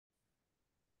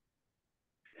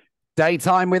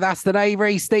Daytime with Aston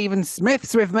Avery. Stephen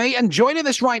Smith's with me, and joining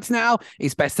us right now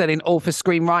is best-selling author,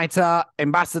 screenwriter,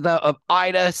 ambassador of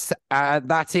IDAS.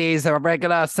 That is a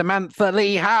regular Samantha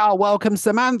Lee Howe. Welcome,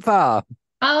 Samantha.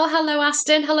 Oh, hello,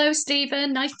 Aston. Hello,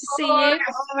 Stephen. Nice to see Hi, you.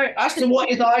 hi. Aston,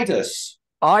 what is IDAS?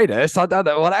 IDAS, I don't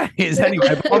know what that is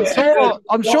anyway, but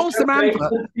I'm sure Samantha.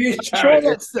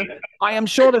 I am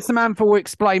sure that Samantha will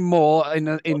explain more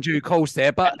in due course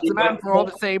here. But Samantha,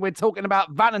 obviously, we're talking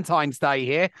about Valentine's Day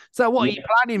here. So, what are you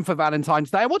planning for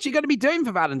Valentine's Day? What are you going to be doing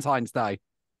for Valentine's Day?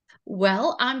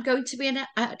 Well, I'm going to be in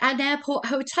an airport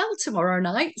hotel tomorrow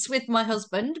night with my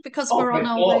husband because Oh we're my on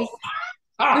our God. way.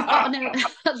 We've got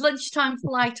a lunchtime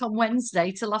flight on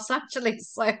Wednesday to Los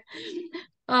Angeles. So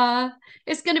uh,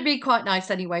 it's going to be quite nice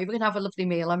anyway. We're going to have a lovely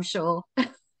meal, I'm sure.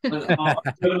 A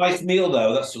nice meal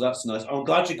though. That's nice. I'm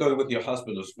glad you're going with your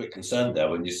husband. I was a bit concerned there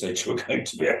when you said you were going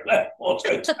to be at an airport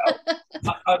hotel.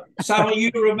 Sam, are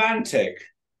you romantic?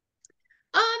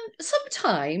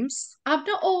 Sometimes I'm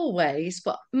not always,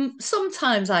 but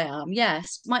sometimes I am.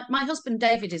 Yes, my husband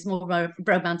David is more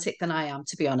romantic than I am,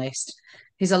 to be honest.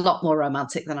 He's a lot more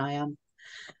romantic than I am.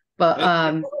 But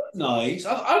Nice.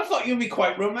 I thought you'd be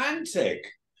quite romantic.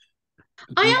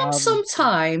 I am Um,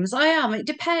 sometimes. I am. It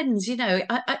depends,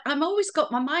 I'm always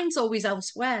got my mind's always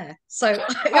elsewhere, so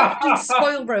I often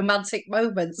spoil romantic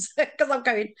moments because I'm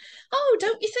going, oh,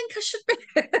 don't you think I should be?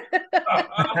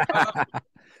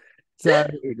 So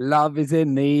love is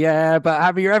in the air. But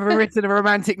have you ever written a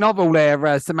romantic novel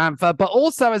there, Samantha? But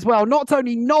also as well, not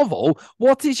only novel,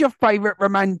 what is your favourite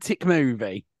romantic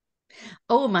movie?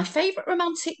 Oh, my favorite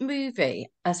romantic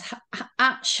movie as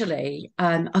actually,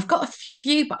 I've got a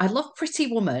few, but I love Pretty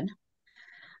Woman.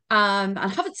 And I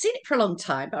haven't seen it for a long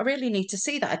time, but I really need to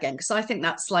see that again because I think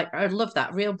that's like I love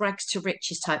that real rags to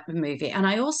riches type of movie. And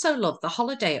I also love The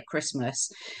Holiday at Christmas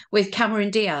with Cameron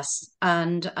Diaz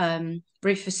and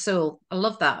Rufus Sewell. I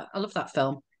love that. I love that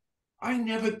film. I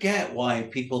never get why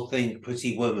people think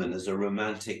Pretty Woman is a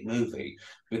romantic movie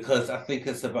because I think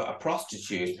it's about a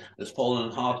prostitute that's fallen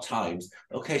on hard times.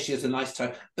 Okay, she has a nice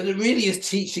time, but it really is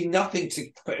teaching nothing to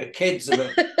kids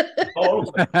about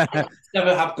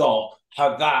never have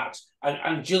that.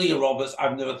 And Julia Roberts,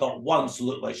 I've never thought once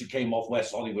looked like she came off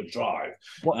West Hollywood Drive.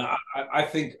 What? I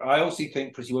also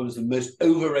think Pretty Woman is the most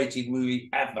overrated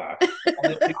movie ever.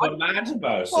 And people are mad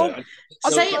about Well, it.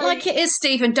 Say So it like it is,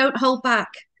 Stephen. Don't hold back.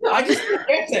 I just don't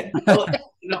get it. Well,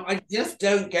 I just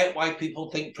don't get why people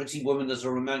think Pretty Woman is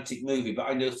a romantic movie. But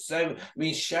I know so. I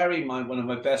mean, Sherry, one of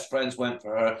my best friends, went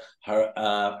for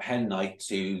her hen night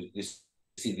to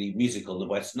see the musical, the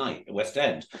West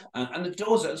End, and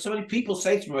adores it. And so many people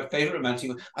say to me, my favorite romantic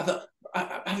movie. I thought,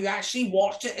 have you actually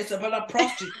watched it? It's about a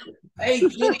prostitute. Hey,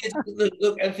 clearly it doesn't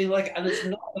look anything like it, and it's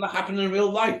not going to happen in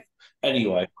real life.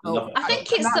 Anyway, oh, I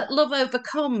think it's that love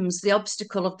overcomes the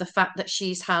obstacle of the fact that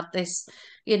she's had this,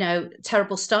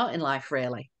 terrible start in life,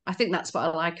 really. I think that's what I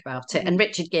like about it. And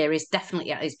Richard Gere is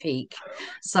definitely at his peak.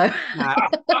 So,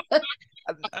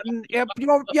 and yeah,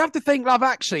 you have to think, love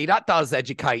Actually, that does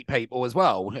educate people as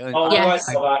well. oh, yes.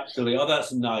 actually, oh,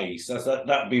 that's nice.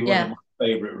 That'd be Yeah.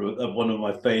 one of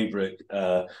my favorite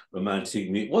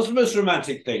romantic. What's the most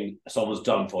romantic thing someone's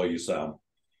done for you, Sam?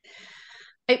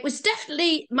 It was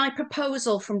definitely my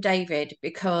proposal from David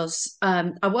because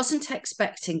I wasn't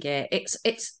expecting it.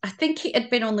 I think it had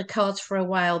been on the cards for a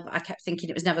while, but I kept thinking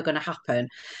it was never going to happen.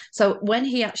 So when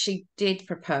he actually did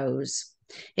propose,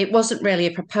 it wasn't really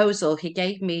a proposal. He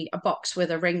gave me a box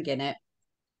with a ring in it.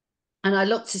 And I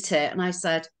looked at it and I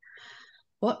said,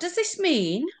 what does this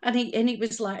mean? And he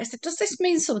was like, I said, does this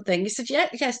mean something? He said, yeah,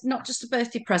 yes, not just a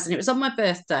birthday present. It was on my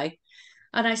birthday.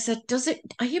 And I said, "Does it?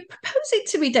 Are you proposing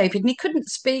to me, David?" And he couldn't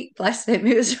speak. Bless him.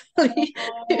 He was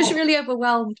really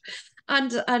overwhelmed.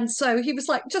 And so he was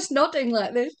like just nodding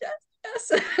like this.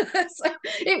 Yes, yes. So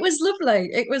it was lovely.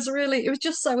 It was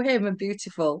just so him and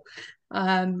beautiful.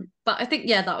 But I think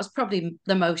yeah, that was probably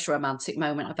the most romantic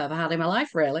moment I've ever had in my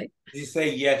life. Really. Did you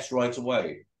say yes right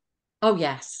away? Oh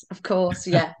yes, of course.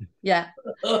 Yeah, yeah.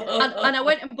 And I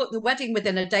went and booked the wedding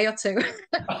within a day or two.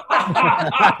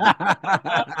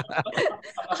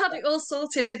 I had it all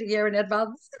sorted a year in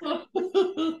advance.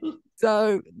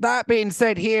 So that being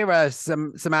said, here,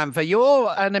 Samantha,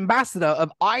 you're an ambassador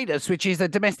of IDAS, which is a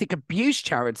domestic abuse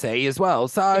charity as well.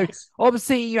 So Yes.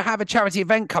 obviously you have a charity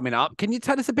event coming up. Can you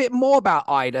tell us a bit more about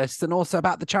IDAS and also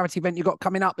about the charity event you got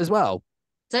coming up as well?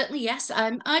 Certainly, yes.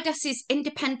 IDAS is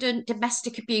Independent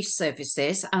Domestic Abuse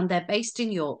Services, and they're based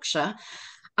in Yorkshire.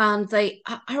 And they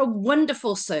are a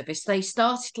wonderful service. They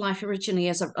started life originally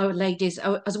as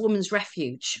as a woman's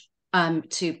refuge,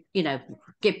 to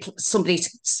give somebody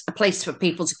a place for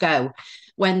people to go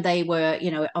when they were, you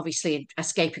know, obviously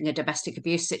escaping a domestic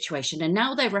abuse situation. And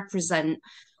now they represent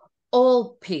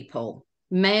all people,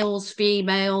 males,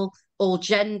 female, all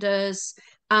genders,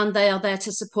 and they are there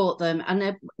to support them.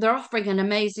 And they're offering an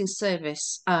amazing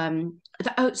service,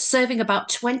 serving about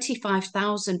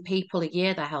 25,000 people a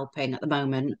year they're helping at the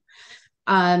moment.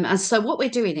 And so what we're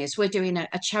doing is we're doing a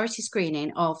charity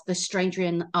screening of The Stranger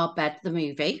in Our Bed, the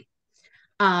movie.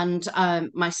 And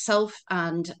myself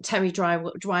and Terry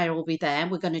Dwyer will be there.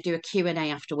 We're going to do a Q&A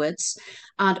afterwards.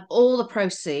 And all the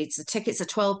proceeds, the tickets are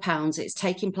 £12. It's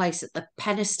taking place at the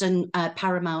Penistone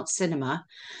Paramount Cinema.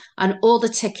 And all the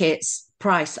tickets,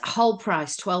 whole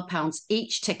price, £12.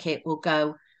 Each ticket will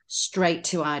go straight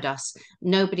to IDAS.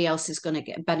 Nobody else is going to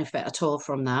get benefit at all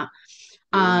from that.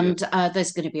 And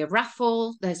there's going to be a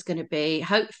raffle. There's going to be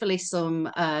hopefully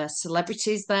some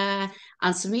celebrities there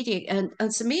and some media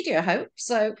and some media, I hope.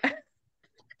 So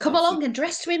come along and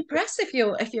dress to impress if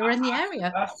you're in the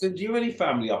area. Aston, do you have any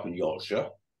family up in Yorkshire?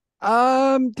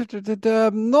 Not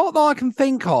that I can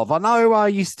think of. I know I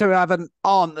used to have an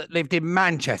aunt that lived in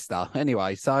Manchester.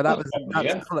 Anyway, so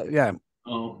yeah.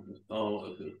 Oh,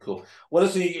 cool. Well,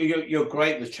 listen, you're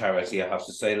great with charity, I have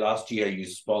to say. Last year, you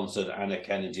sponsored Anna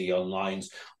Kennedy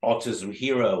Online's Autism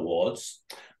Hero Awards.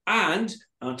 And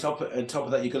on top of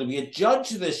that, you're going to be a judge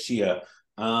this year.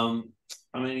 I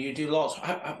mean, you do lots.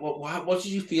 What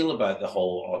did you feel about the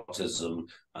whole Autism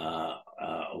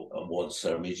awards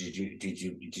ceremony? Did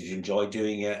you enjoy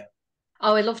doing it?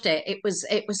 Oh, I loved it. It was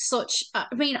such, I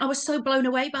mean, I was so blown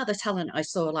away by the talent I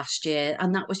saw last year.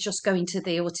 And that was just going to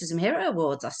the Autism Hero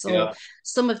Awards. I saw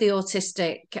some of the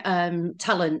autistic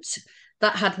talent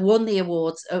that had won the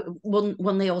awards,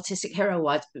 won the Autistic Hero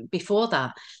Award before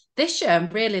that. This year, I'm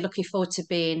really looking forward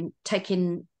to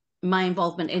taking my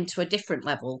involvement into a different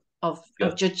level of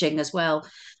judging as well.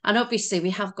 And obviously,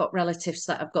 we have got relatives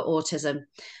that have got autism.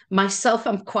 Myself,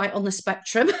 I'm quite on the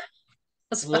spectrum.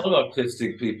 A lot of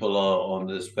autistic people are on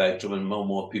the spectrum, and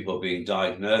more people are being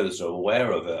diagnosed or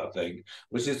aware of it, I think,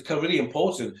 which is really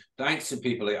important. Thanks to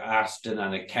people like Aston,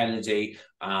 Anna Kennedy,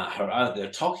 who are out there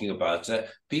talking about it.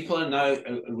 People are now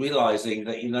realizing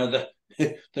that, you know, that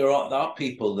there are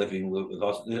people living with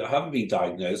us that haven't been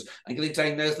diagnosed and getting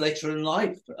diagnosed later in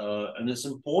life, and it's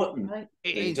important. Right.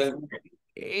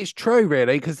 It's true,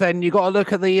 really, because then you got to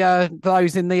look at the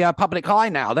those in the public eye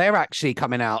now. They're actually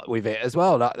coming out with it as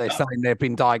well. Like they're saying they've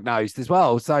been diagnosed as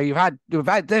well. So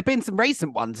there've been some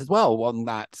recent ones as well on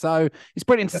that. So it's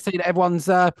brilliant to see that everyone's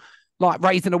like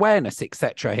raising awareness,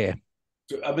 etc. here.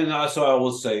 I mean, that's why I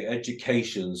always say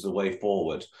education's the way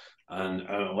forward. And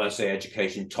when I say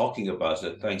education, talking about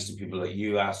it, thanks to people like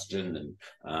you, Aston, and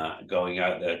going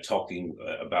out there talking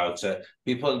about it,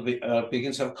 people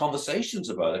begin to have conversations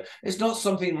about it. It's not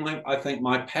something I think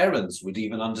my parents would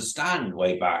even understand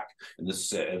way back in the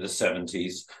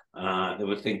 70s. They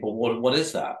would think, well, what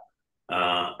is that?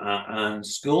 And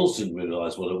schools didn't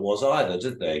realise what it was either,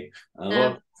 did they?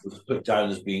 Well, it was put down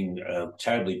as being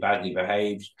terribly badly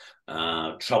behaved,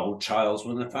 troubled childs,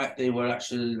 when in fact they were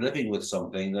actually living with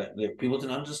something that people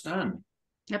didn't understand.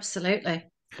 Absolutely.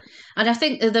 And I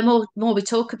think the more we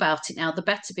talk about it now, the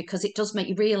better, because it does make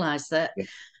you realise that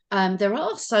there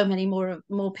are so many more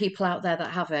people out there that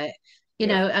have it, you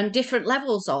know, and different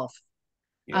levels of.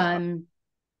 And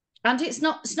it's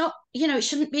not, you know, it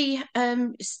shouldn't be,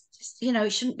 you know,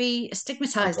 it shouldn't be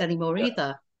stigmatized anymore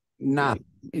either. No,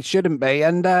 it shouldn't be.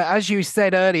 And as you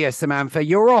said earlier, Samantha,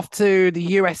 you're off to the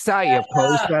USA, of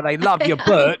course, where they love your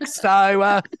books.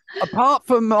 So apart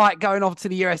from like going off to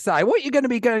the USA, what are you going to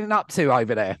be going up to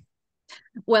over there?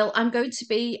 Well, I'm going to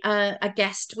be a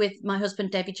guest with my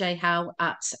husband, David J. Howe,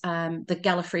 at the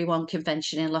Gallifrey One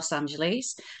convention in Los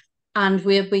Angeles. And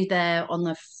we'll be there on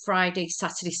the Friday,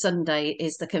 Saturday, Sunday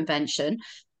is the convention.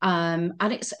 And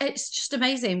it's just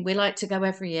amazing. We like to go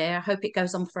every year. I hope it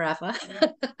goes on forever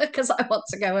because I want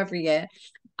to go every year.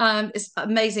 It's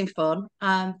amazing fun.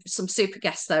 Some super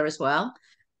guests there as well.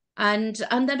 And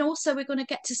then also we're going to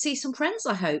get to see some friends,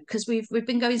 I hope, because we've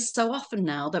been going so often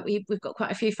now that we've got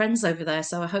quite a few friends over there.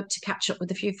 So I hope to catch up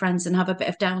with a few friends and have a bit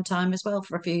of downtime as well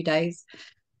for a few days.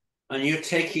 And you're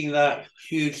taking that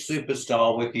huge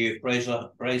superstar with you, Fraser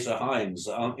Hines,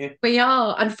 aren't you? We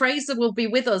are, and Fraser will be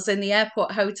with us in the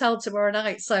airport hotel tomorrow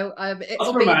night. So it's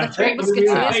been the Three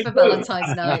Musketeers for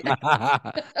Valentine's night.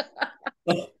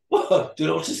 Well, don't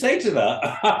know what to say to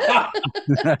that.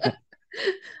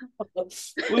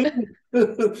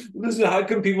 Listen, how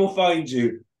can people find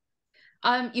you?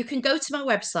 You can go to my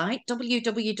website,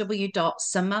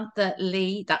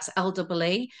 www.samanthalee, that's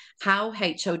L-E-E, Howe,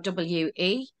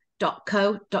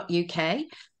 Howe.co.uk.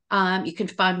 You can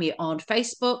find me on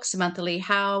Facebook. Samantha Lee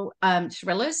Howe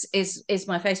Thrillers is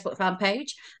my Facebook fan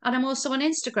page, and I'm also on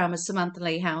Instagram as Samantha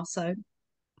Lee Howe. So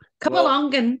come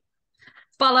along and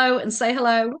follow and say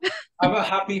hello. Have a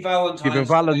happy Valentine's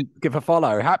Day. Give a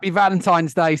follow. Happy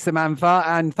Valentine's Day, Samantha,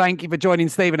 and thank you for joining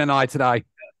Stephen and I today.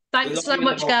 Thanks so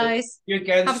much, guys. You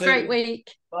again Have soon. a great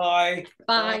week. Bye.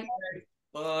 Bye.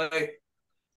 Bye. Bye.